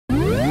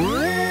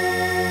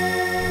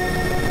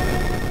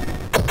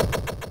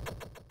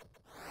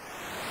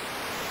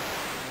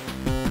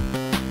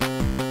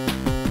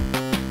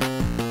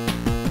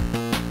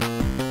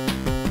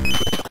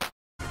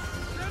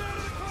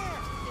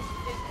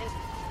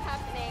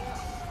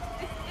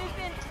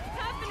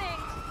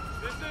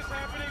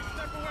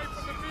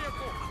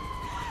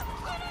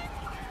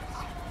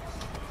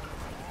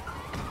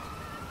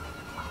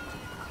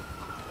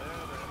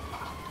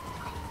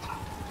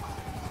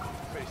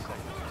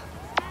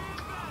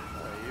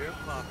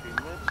Sloppy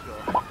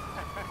Mitchell.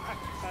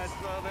 I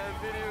saw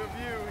that video of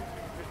you.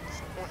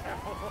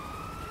 Swell.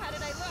 How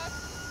did I look?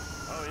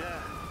 Oh, yeah.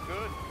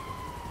 Good.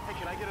 Hey,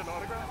 can I get an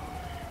autograph?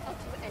 I'll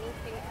do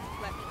anything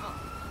to let me off.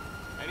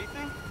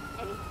 Anything?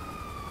 Anything.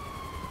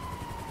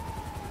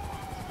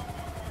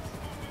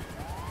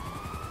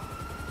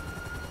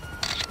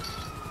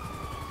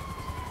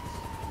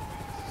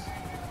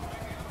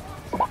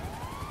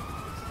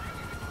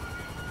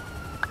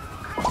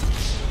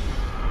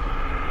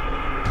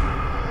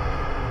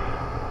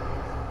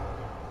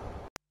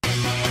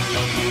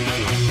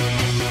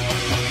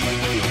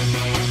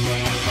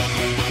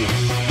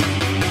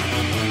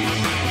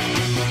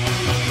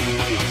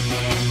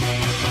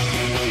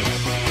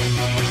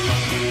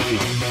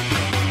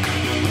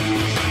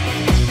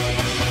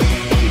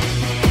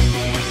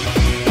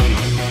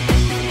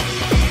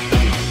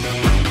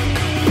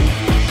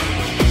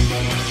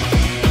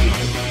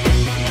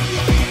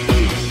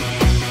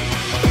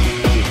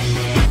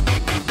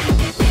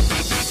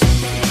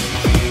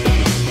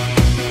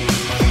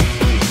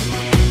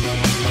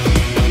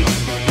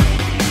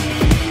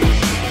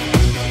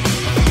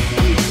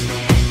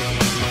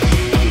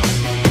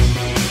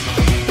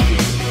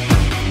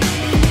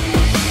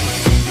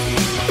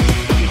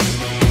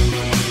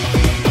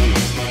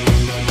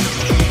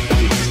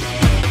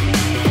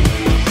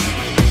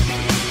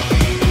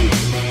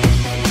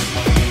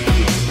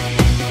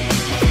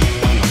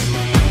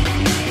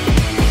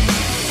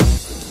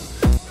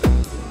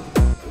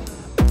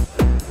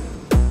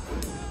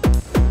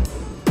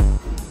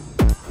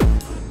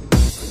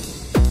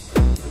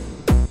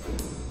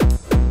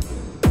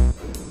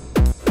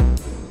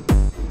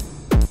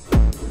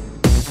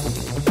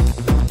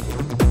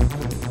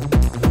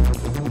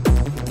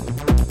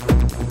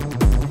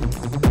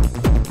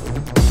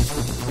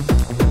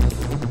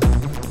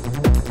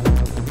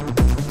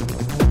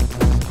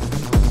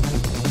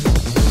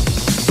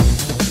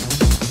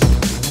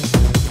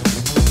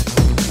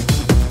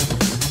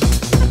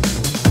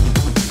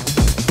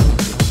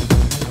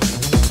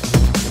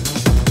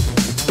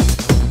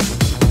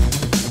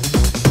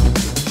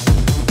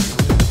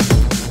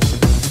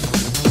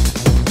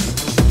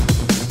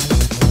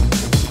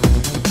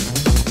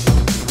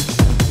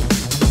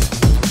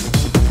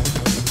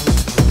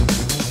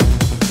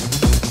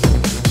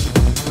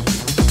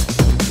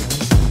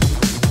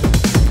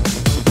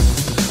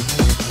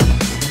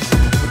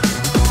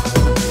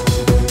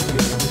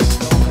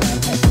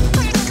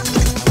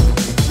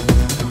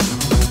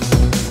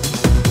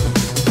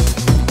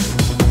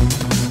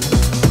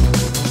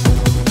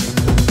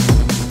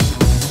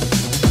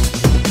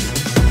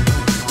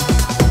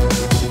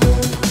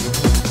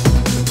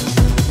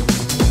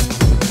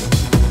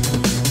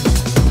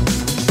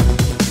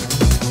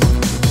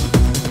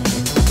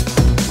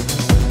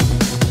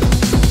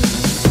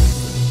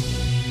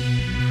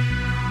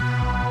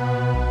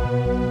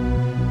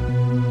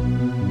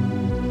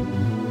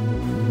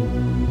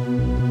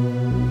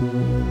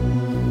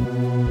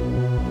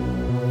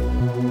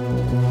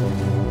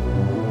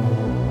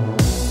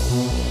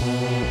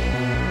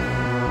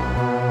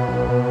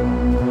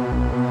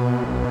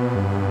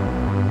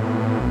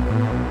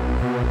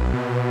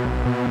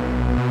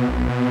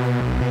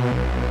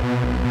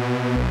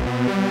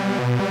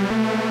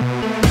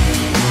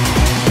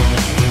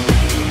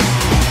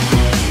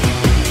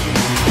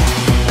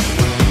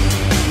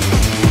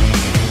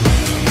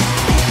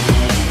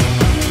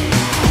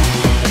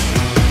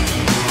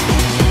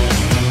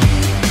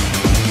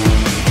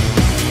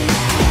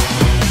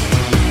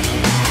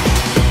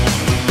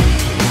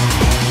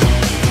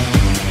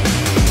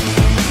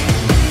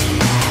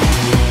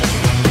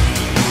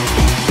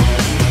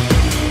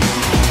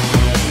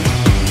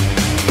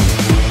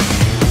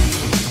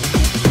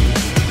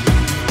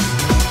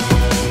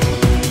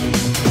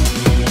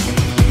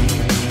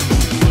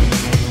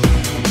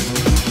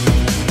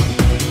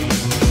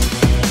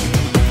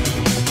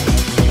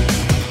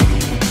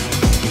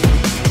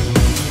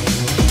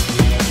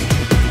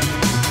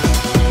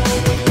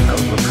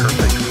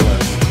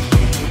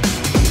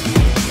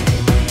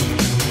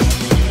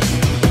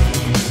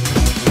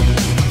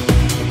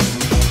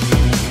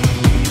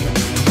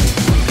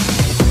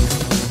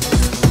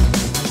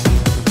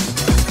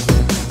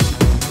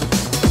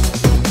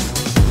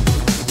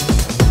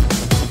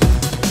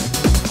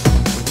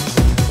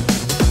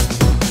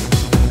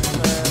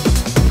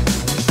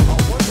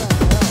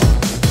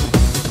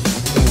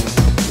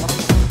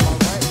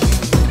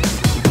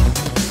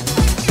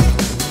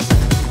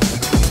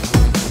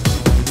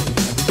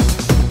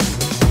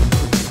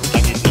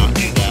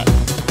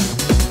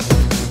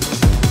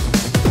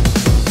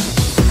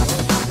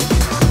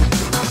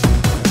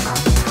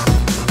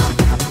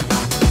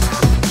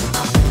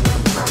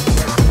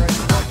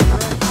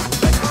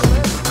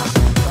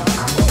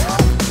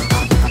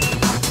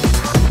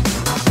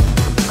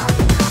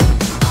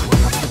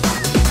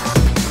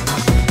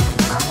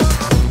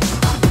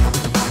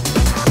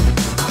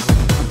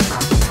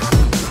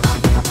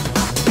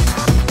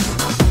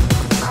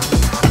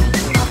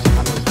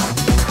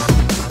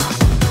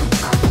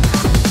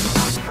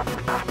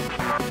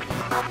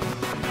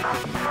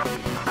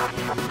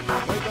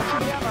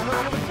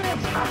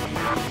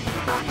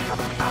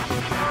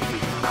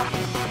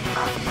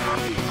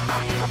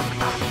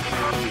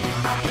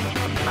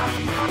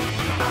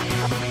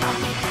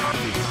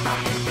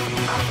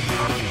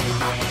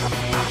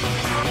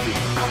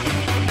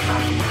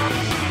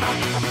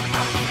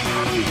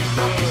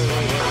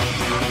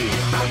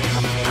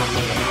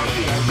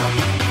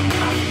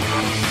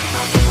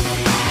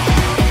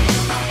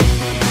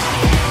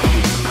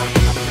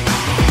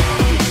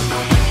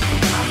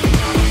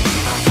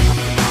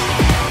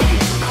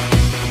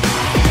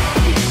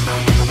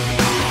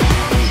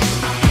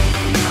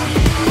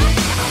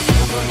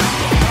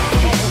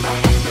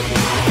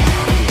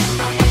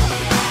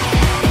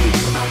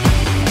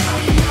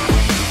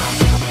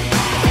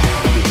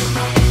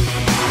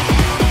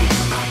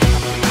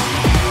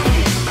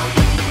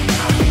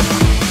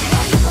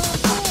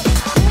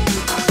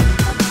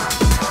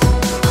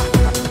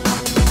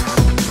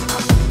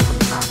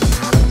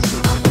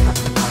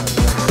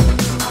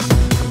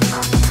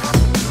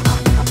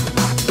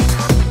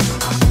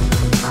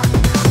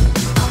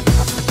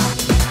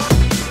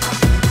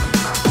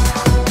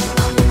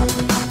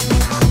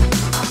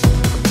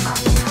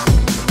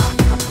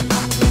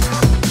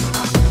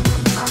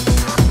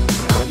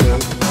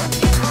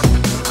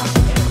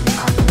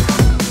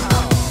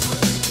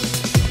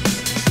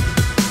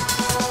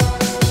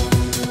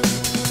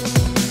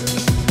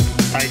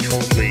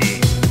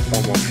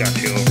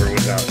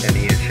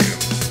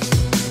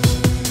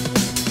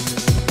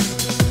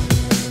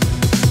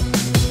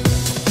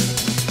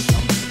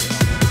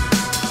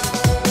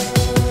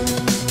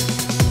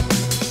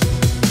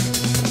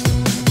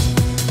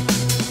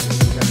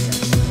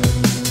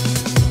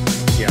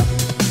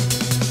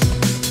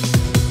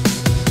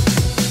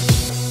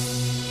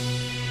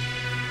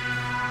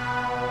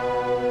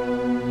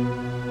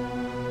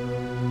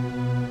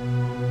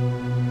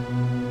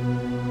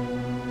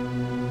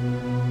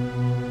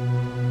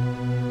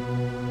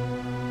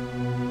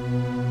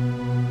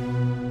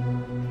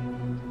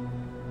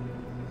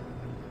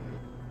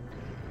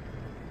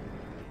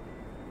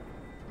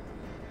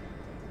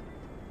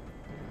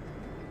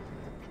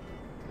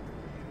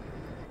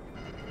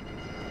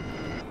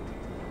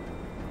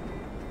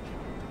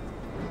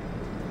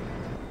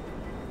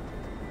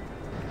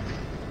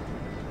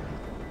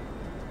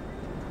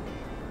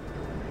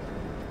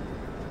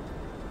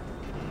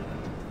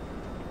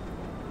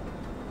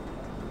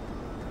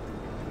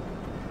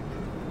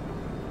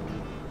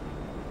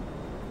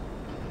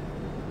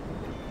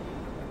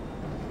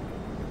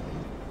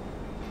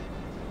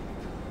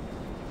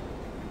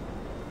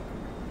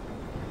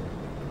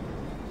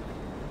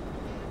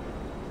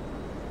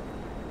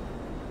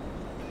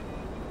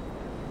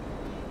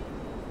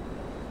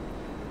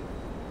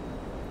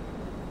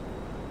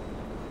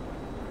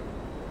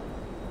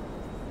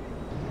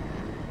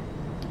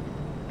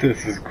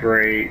 This is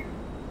great.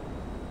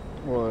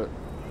 What?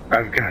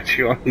 I've got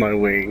you on my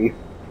wing.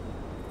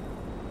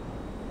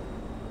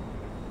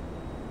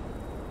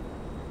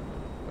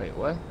 Wait,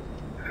 what?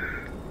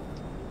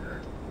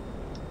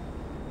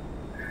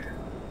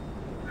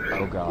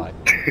 Oh god.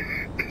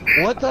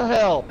 What the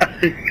hell?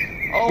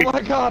 Oh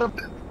my god, I'm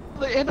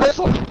the end of this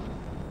one.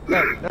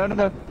 No, no, no,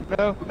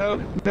 no, no,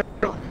 no,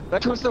 no.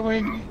 That goes the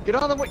wing. Get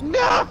on the wing.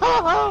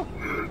 No!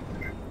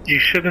 You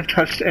shouldn't have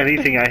touched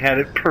anything. I had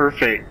it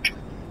perfect.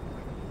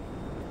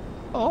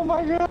 Oh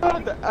my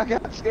god, I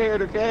got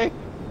scared, okay?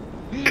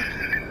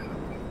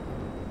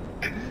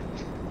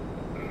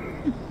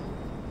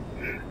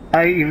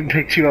 I even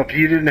picked you up.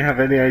 You didn't have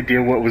any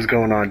idea what was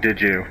going on, did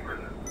you?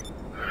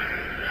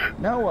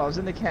 No, I was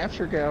in the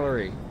capture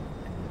gallery.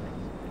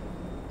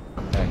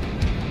 Okay.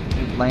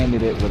 We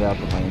landed it without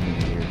the landing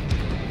gear.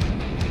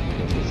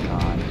 This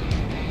time.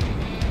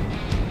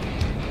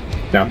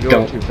 No, If you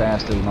go too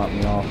fast, it'll knock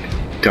me off.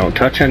 Don't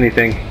touch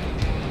anything.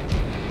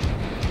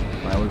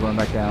 Alright, we're going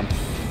back down.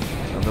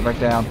 Don't go back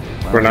down.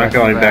 We're not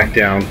going back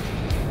down.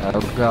 Oh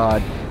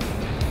god.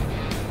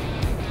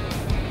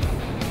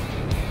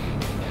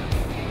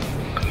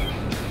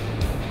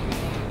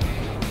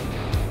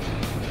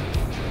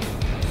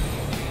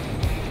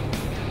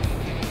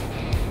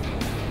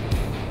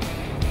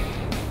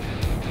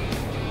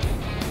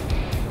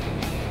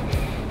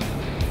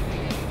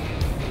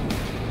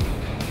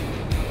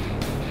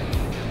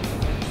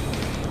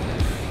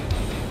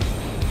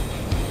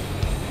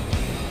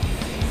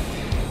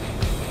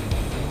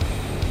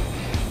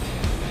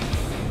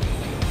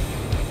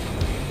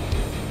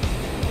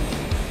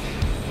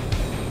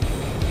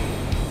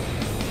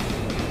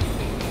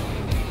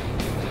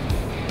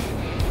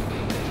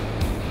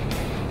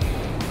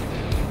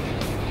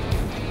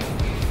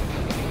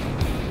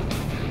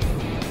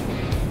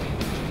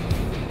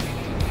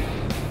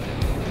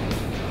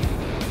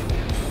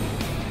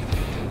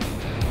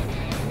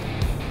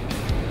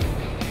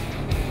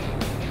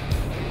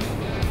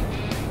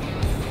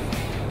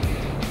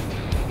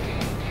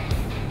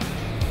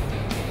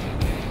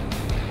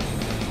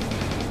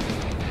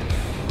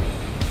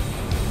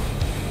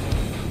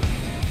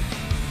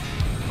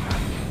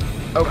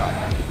 Oh god.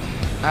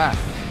 Ah.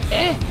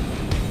 Eh.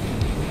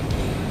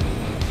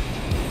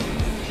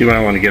 You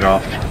might want to get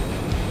off.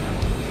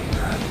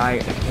 I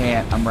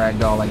can't. I'm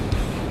ragdolling.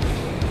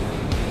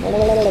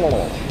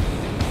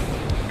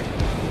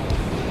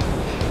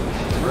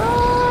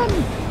 Run!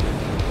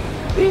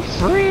 Be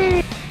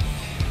free!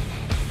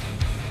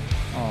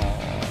 Oh,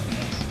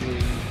 that's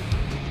sweet.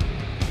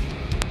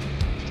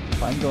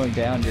 If I'm going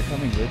down, you're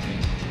coming with me.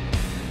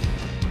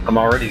 I'm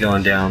already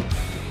going down.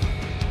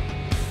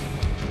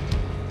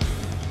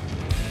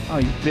 Oh,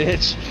 you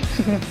bitch.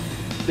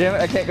 Damn it,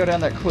 I can't go down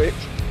that quick.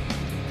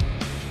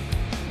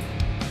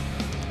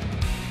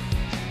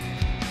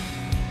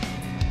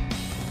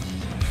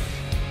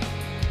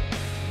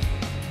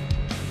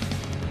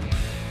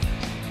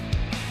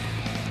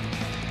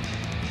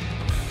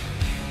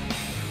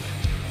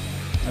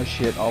 Oh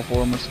shit, all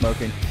four of them are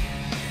smoking.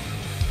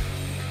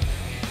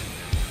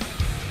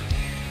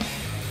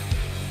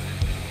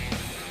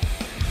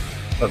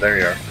 Oh, there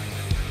you are.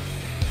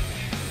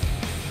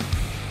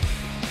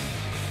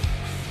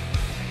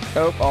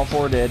 Oh, all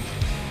four dead.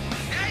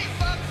 Hey,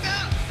 fucked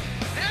up!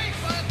 Hey,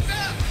 fucked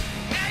up!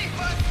 Hey,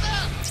 fucked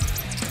up!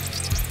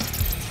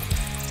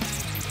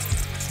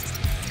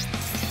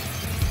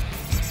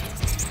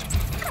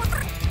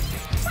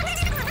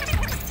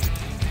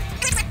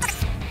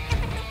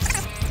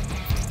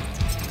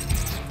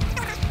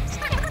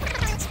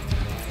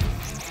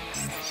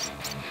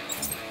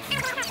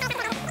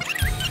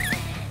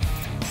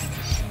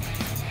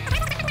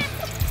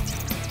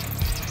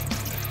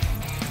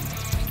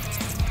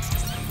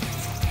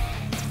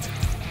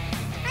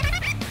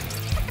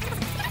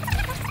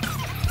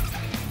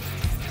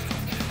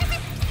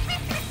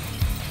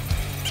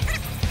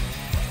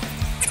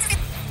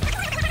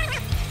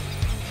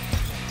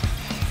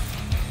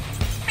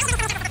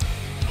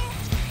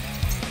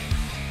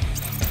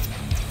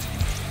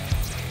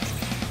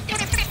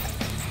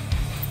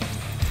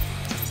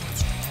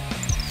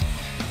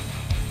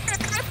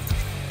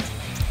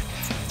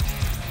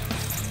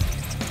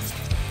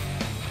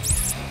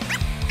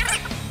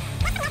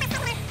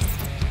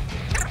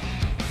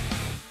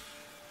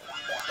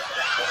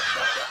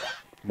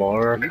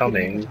 More Are you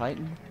coming. getting a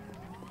Titan?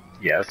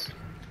 Yes.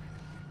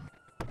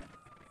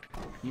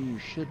 You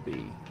should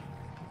be.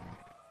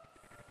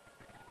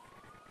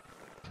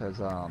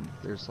 Because,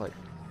 there's like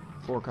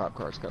 4 cop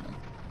cars coming.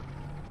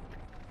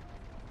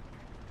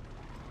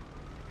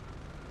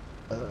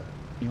 You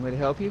want me to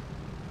help you?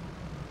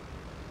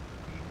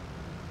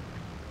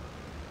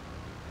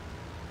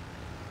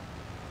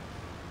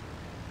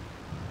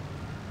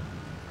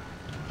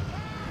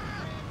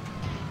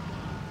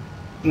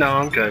 No,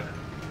 I'm good.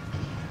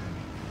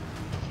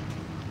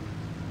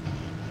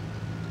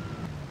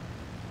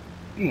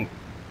 Hmm.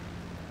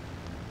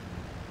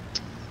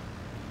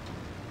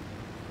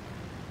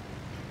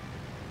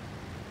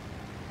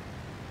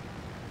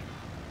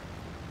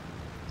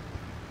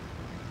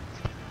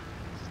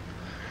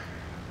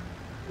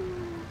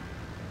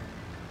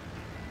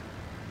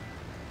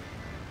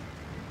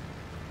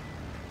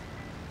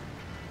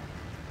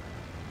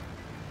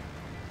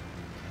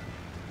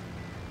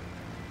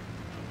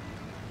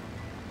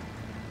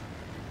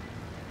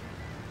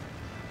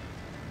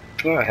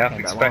 Well,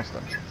 And I lost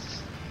them.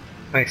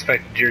 I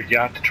expected your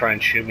yacht to try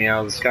and shoot me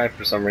out of the sky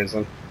for some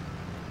reason.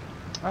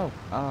 Oh,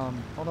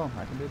 hold on,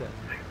 I can do that.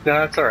 No,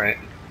 that's alright.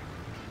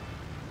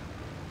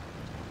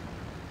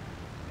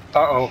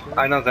 Uh-oh,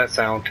 I know that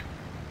sound.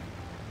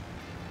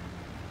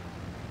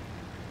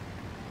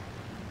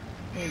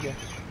 There you go.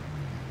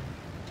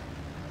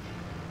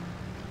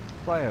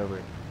 Fly over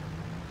it.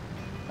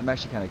 I'm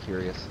actually kind of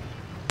curious.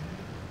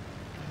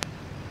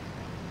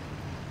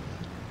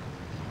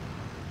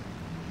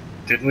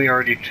 Didn't we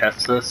already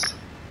test this?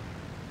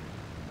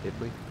 Did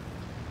we?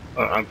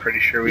 I'm pretty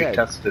sure we Yeah,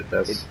 tested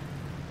this.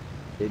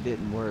 It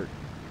didn't work.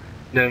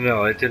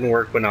 No, it didn't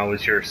work when I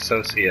was your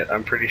associate.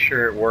 I'm pretty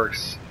sure it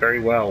works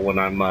very well when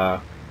I'm,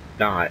 not.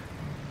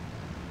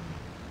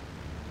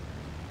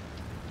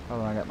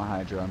 Hold on, I got my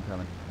Hydra, I'm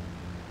coming.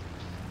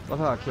 Love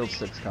how I killed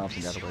 6 cops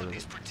and got away with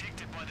it.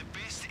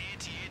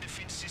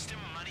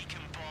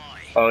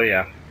 Oh,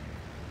 yeah.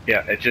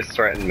 Yeah, it just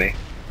threatened me.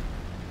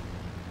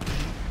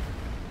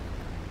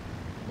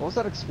 What was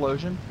that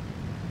explosion?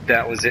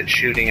 That was it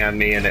shooting at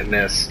me and it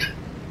missed.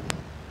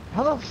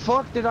 How the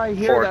fuck did I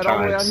hear 4 that all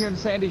the way out times. here in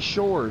Sandy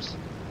Shores?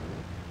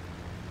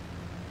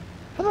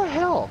 How the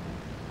hell?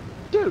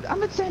 Dude,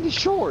 I'm at Sandy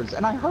Shores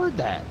and I heard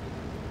that.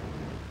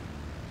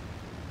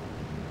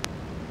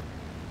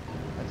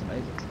 That's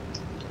amazing.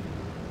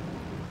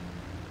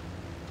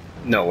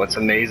 No, what's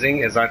amazing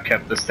is I've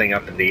kept this thing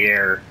up in the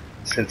air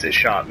since it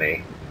shot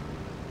me.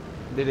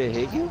 Did it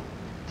hit you?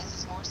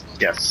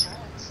 Yes.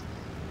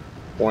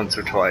 Once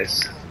or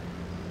twice.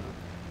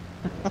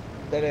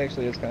 That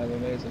actually is kind of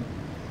amazing.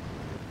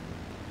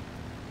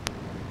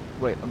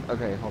 Wait,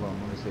 okay, hold on,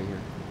 let me see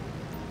here.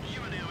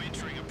 You are now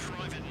entering a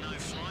private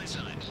no-fly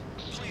zone.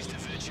 Please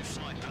divert your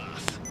flight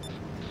path.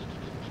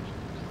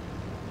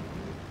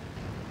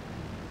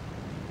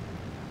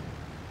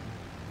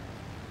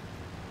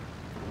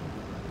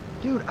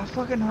 Dude, I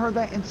fucking heard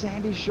that in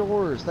Sandy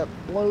Shores. That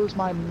blows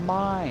my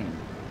mind.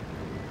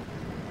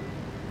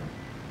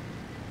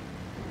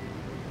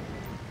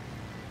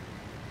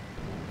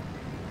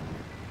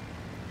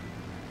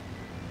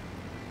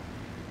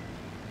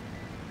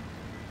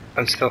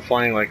 I'm still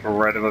flying like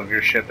right above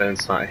your ship and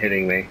it's not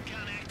hitting me.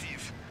 Gun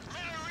active. Let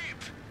her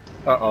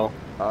rip.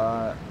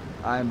 Uh-oh.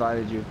 I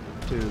invited you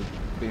to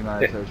be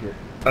my associate.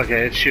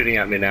 Okay, it's shooting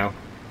at me now.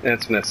 And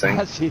it's missing.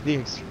 I see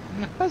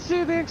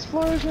the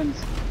explosions.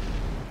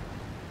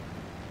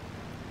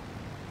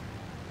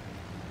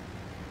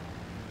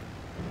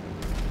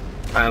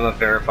 I'm a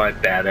verified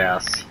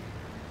badass.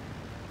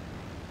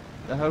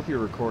 I hope you're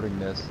recording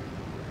this.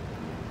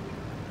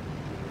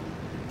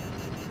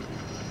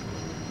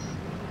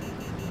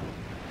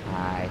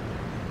 Hi.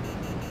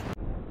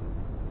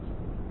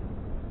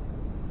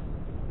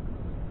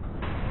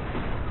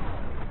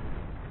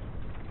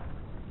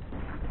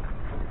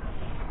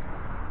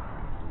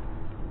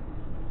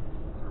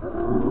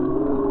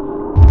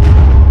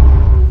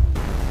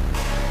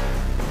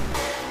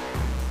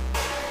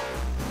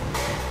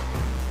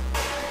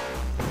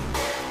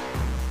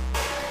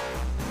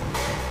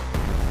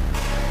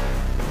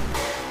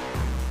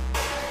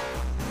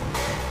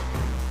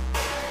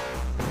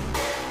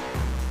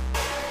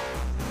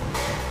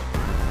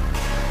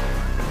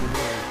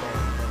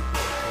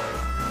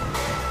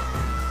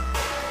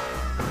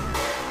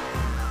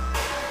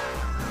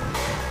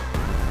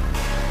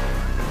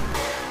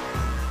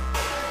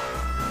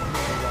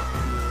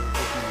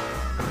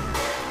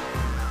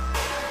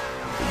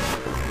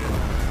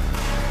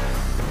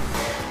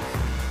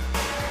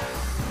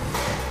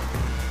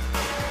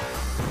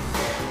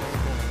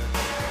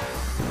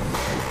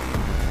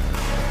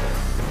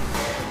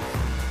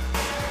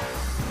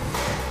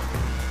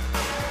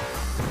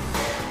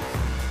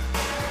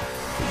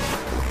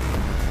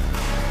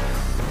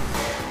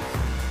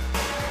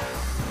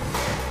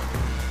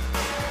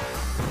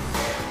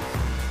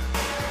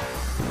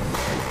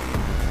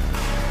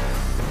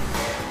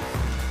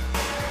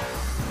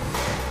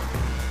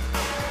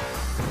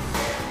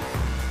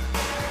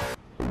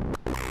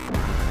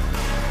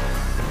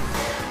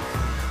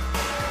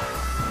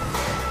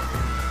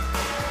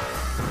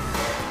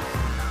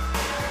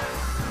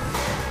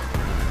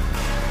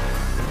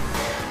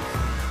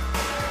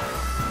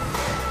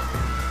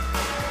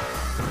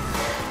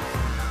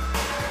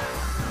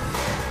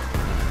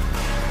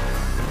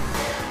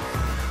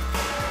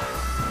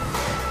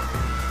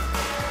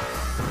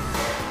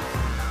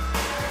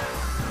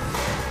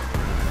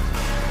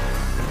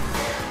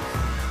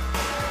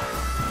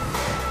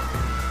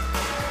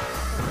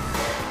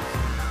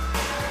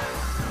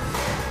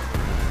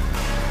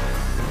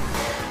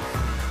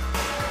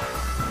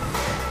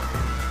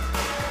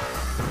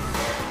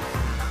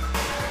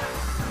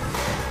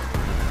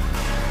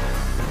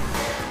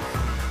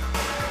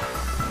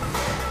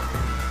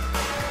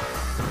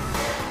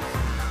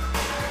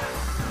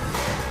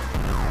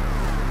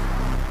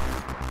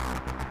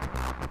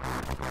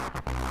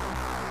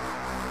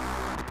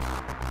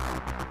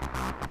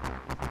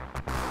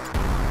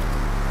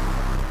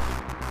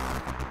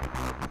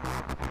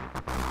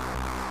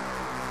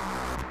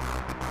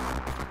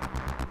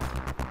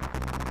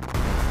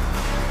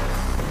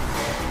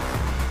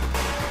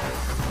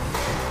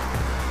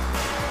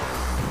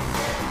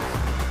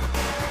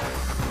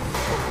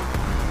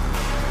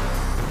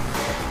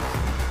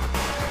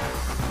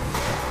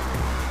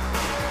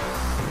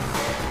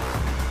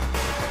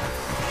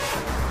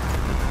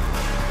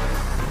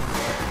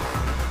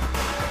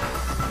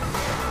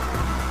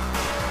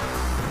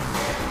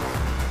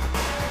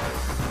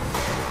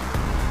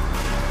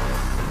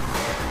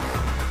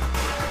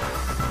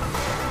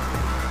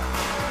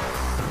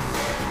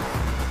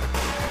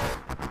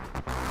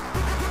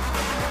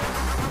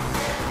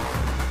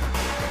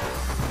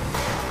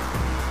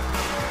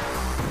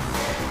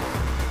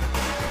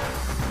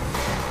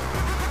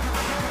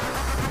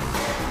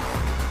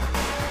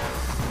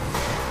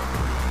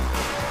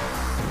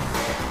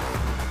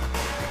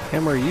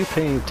 Hammer, are you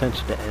paying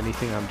attention to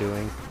anything I'm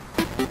doing?